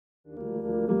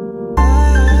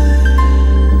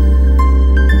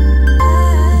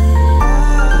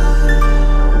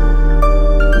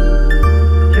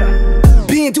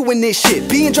doing this shit,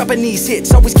 being dropping these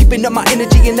hits, always keeping up my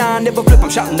energy and I never flip. I'm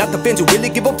shouting out the fans who really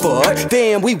give a fuck.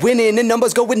 Damn, we winning and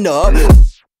numbers going up.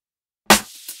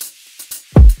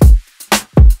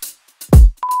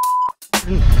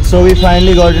 So we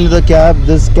finally got into the cab.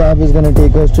 This cab is gonna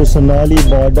take us to Sonali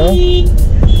border.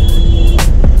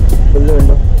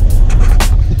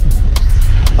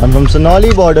 And from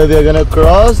Sonali border, we are gonna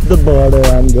cross the border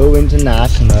and go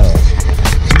international.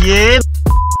 Yeah.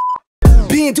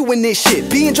 Being doing this shit,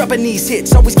 being dropping these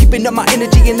hits, always keeping up my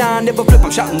energy and I never flip.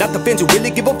 I'm shouting out the fans who really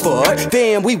give a fuck.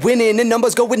 Damn, we winning and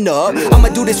numbers going up. I'ma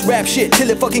do this rap shit till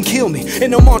it fucking kill me.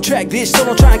 And I'm on track, bitch, so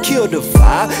don't try and kill the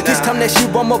vibe. This time that shit,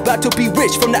 I'm about to be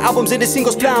rich. From the albums and the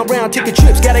singles, flying around, taking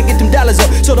trips. Gotta get them dollars up,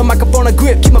 so the microphone a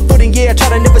grip. Keep my foot in, yeah, try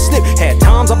to never slip. Had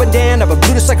times up and down, never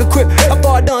blew this like a crip. How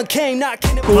far I done came, not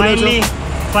kidding.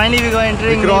 Finally we are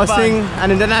entering Nepal. Crossing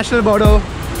an international border.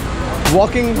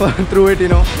 Walking through it, you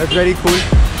know, that's very cool.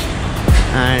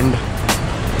 And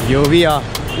here we are.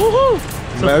 Woohoo!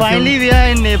 So welcome. Finally we are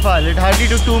in Nepal. It hardly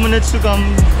took 2 minutes to come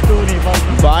to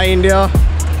Nepal. Bye India.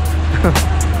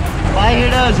 Bye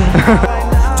haters.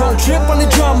 Don't trip on the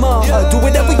drama. Do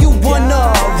whatever you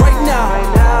wanna right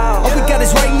now. All we got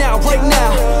is right now, right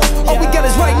now. All we got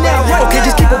is right now, right now. Okay,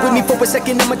 just keep it with me for a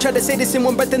second. I'ma try to say this in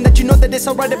one breath and let you know that it's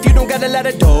alright if you don't got a lot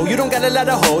of dough. You don't got a lot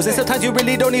of hoes, and sometimes you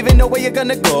really don't even know where you're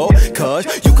gonna go. Cause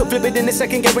you could flip it in a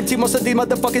second. Guarantee most of these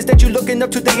motherfuckers that you looking up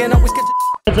to, they ain't always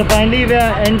catch. So finally we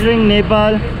are entering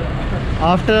Nepal.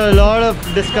 After a lot of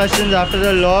discussions, after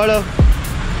a lot of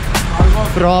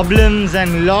problems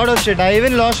and a lot of shit. I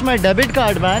even lost my debit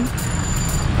card, man.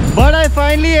 But I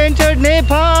finally entered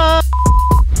Nepal.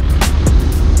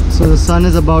 So the sun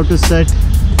is about to set.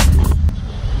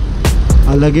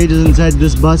 Our luggage is inside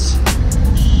this bus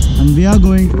and we are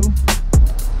going to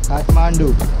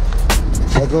Kathmandu.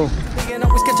 Let's go.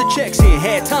 Always catch a checks in.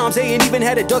 Had times they ain't even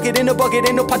had a ducket in a bucket,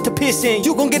 ain't no pot to piss in.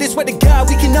 You gon' get it, swear to God,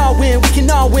 we can all win, we can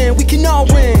all win, we can all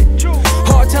win.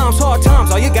 Hard times,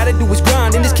 all you gotta do is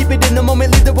grind and just keep it in the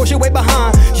moment, leave the bullshit way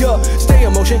behind. Yeah, stay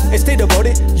in motion and stay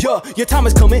devoted. Yeah, your time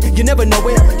is coming, you never know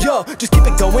it. Yeah, just keep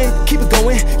it going,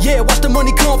 yeah, watch the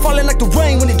money come falling like the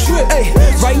rain when it drip. Hey,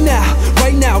 right now,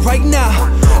 right now, right now.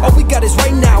 All we got is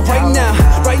right now, right now,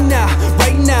 right now,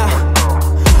 right now.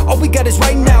 All we got is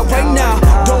right now, right now.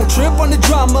 Don't trip on the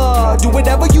drama. Do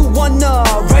whatever you wanna,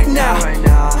 right now.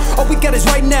 All we got is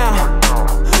right now.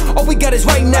 All we got is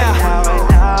right now.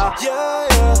 Yeah,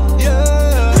 yeah,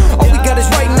 yeah. All we got is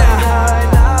right now.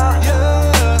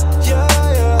 Yeah,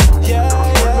 yeah,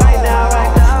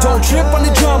 yeah. Don't trip on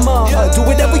the drama. Do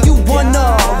whatever you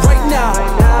wanna, right now.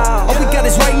 All we got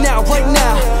is right now, right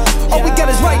now. All we got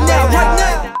is right now, right now.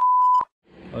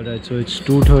 Alright, so it's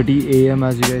 2:30 AM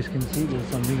as you guys can see. There's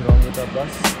something wrong with our bus.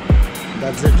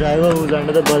 That's the driver who's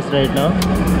under the bus right now.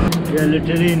 We are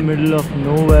literally in the middle of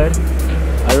nowhere.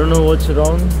 I don't know what's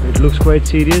wrong. It looks quite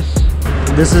serious.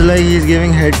 This is like he's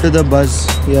giving head to the bus.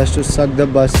 He has to suck the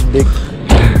bus dick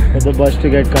for the bus to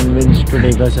get convinced to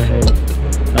take us ahead.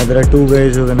 Now there are two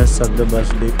guys who are gonna suck the bus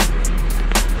dick.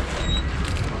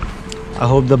 I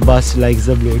hope the bus likes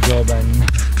the blowjob and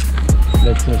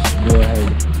lets us go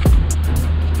ahead.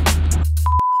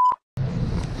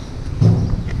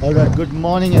 Alright, good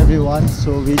morning everyone.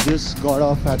 So we just got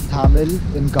off at Thamel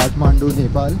in Kathmandu,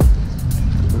 Nepal.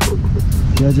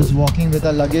 We are just walking with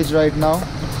our luggage right now.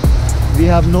 We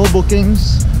have no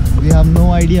bookings. We have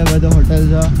no idea where the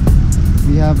hotels are.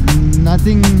 We have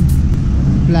nothing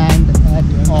planned at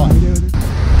all.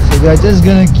 So we are just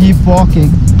gonna keep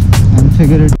walking and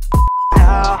figure it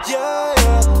out.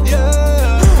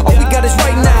 All we got is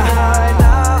right now.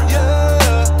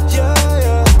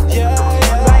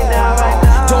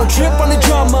 Trip on the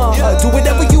drama, do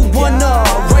whatever you wanna,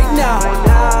 right now.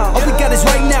 All we got is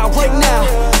right now, right now.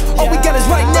 All we got is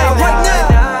right now, right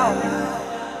now.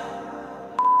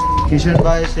 Kishan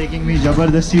bhai is taking me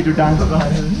jabardasti to dance bar.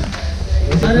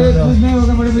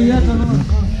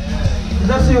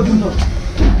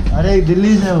 अरे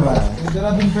दिल्ली से होगा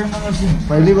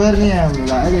पहली बार नहीं आया हम लोग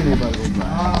आएंगे नेपाल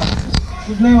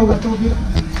कुछ नहीं होगा तो फिर